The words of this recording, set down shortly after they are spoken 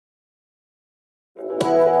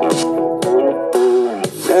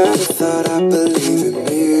Never thought I'd believe in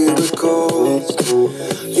miracles.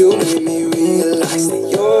 You made me realize that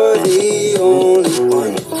you're the only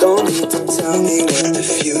one. Don't need to tell me what the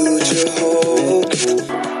future holds.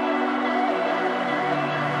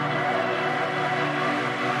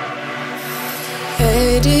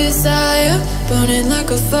 Hey desire, burning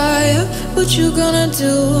like a fire. What you gonna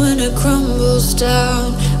do when it crumbles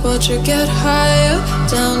down? Watch it get higher,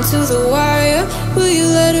 down to the wire. Will you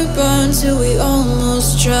let it burn till we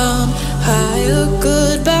almost drown? Higher,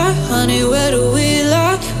 goodbye, honey, where do we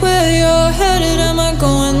lie? Where you're headed, am I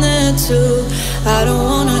going there too? I don't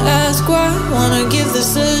wanna ask why, wanna give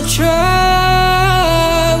this a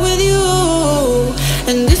try with you.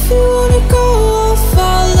 And if you wanna go, I'll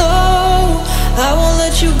follow. I won't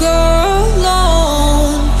let you go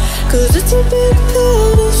alone, 'cause it's a big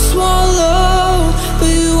pill to swallow, but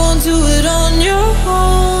you won't do it on your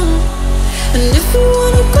own. And if you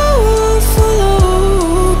wanna go, I'll follow.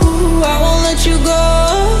 I won't let you go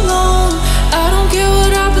alone. I don't care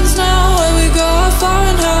what happens now, where we go, how far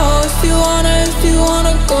and how. If you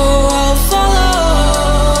wanna go, I'll follow.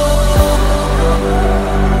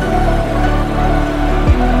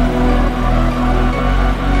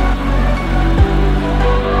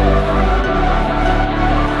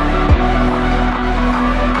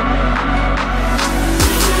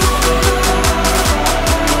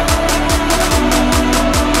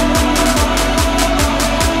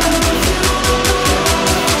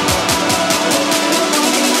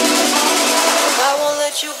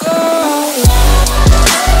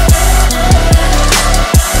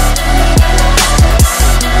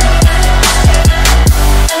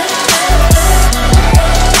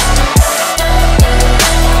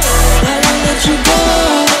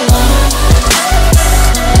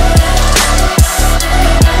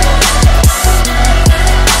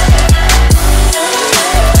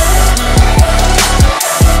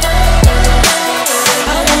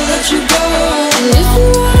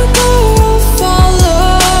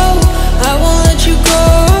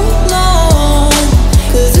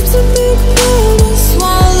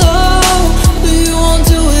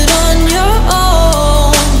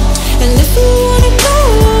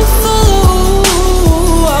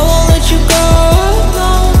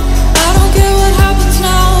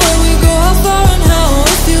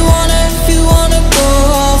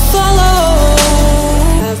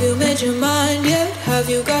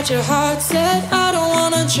 Your heart set, I don't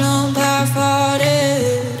wanna jump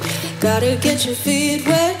half-hearted. Gotta get your feet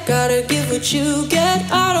wet, gotta give what you get.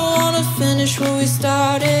 I don't wanna finish where we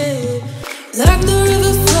started. Like the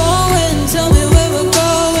river flowing, tell me where we're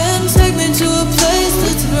going. Take me to a place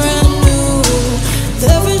that's brand new.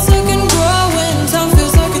 Every second growing, time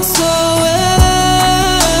feels like it's slowing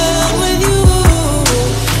with you.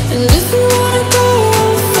 And if you wanna go,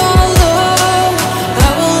 I'll follow. I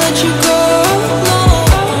won't let you go.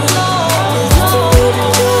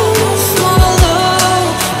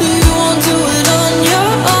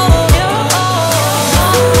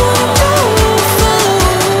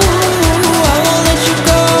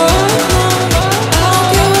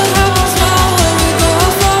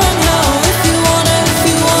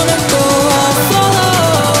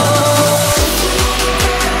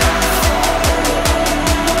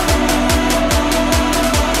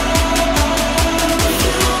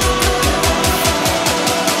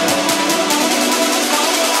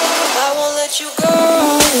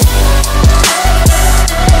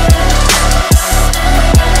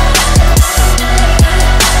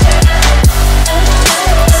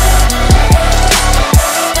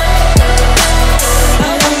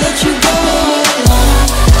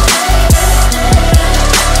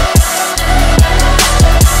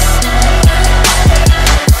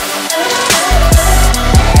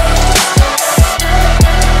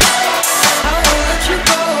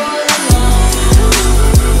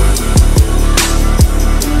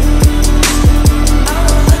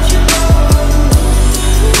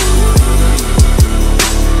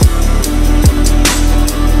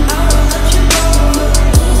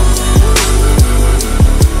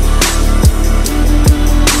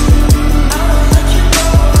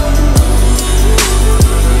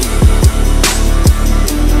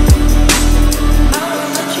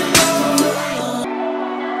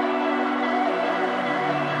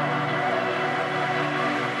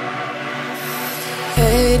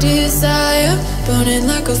 Hey desire, burning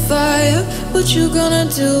like a fire. What you gonna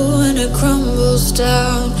do when it crumbles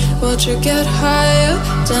down? Watch it get higher,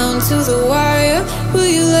 down to the wire.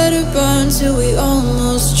 Will you let it burn till we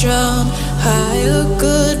almost drown? Higher,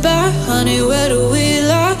 goodbye, honey, where do we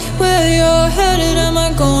lie? Where you're headed, am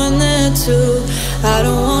I going there too? I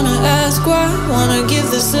don't wanna ask ask why. Wanna give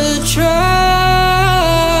this a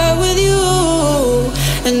try with you.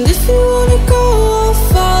 And if you wanna go, I'll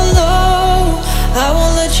follow. I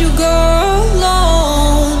won't let you go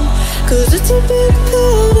alone, 'cause it's a big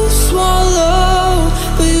pill to swallow,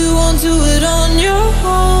 but you won't do it on your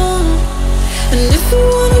own. And if you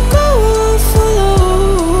wanna go, I'll follow.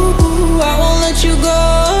 I won't let you go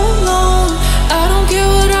alone. I don't care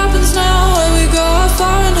what happens now, where we go, how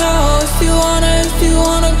far and how. If you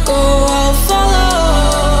wanna go, I'll follow.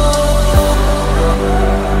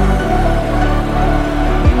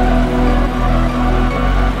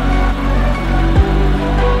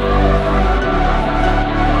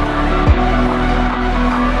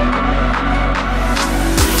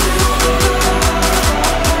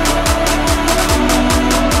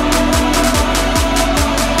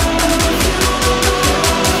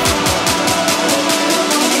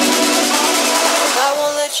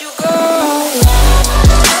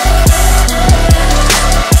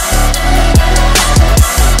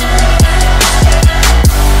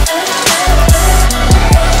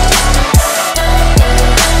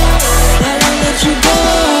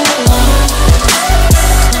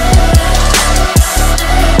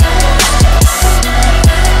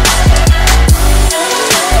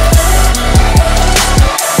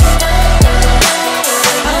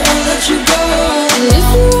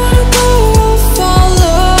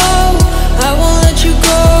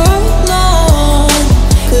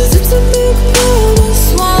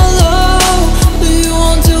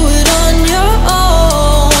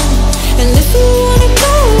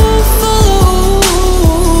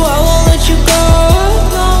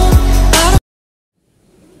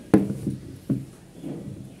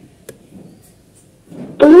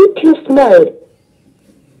 Bluetooth mode.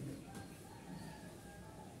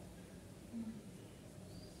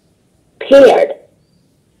 Paired.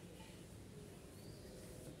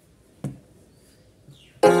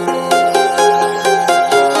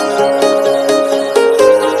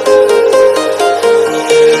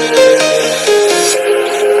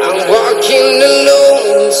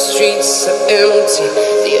 Streets are empty.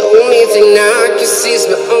 The only thing I can see is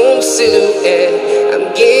my own silhouette. I'm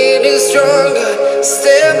getting stronger,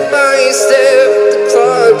 step by step. The clock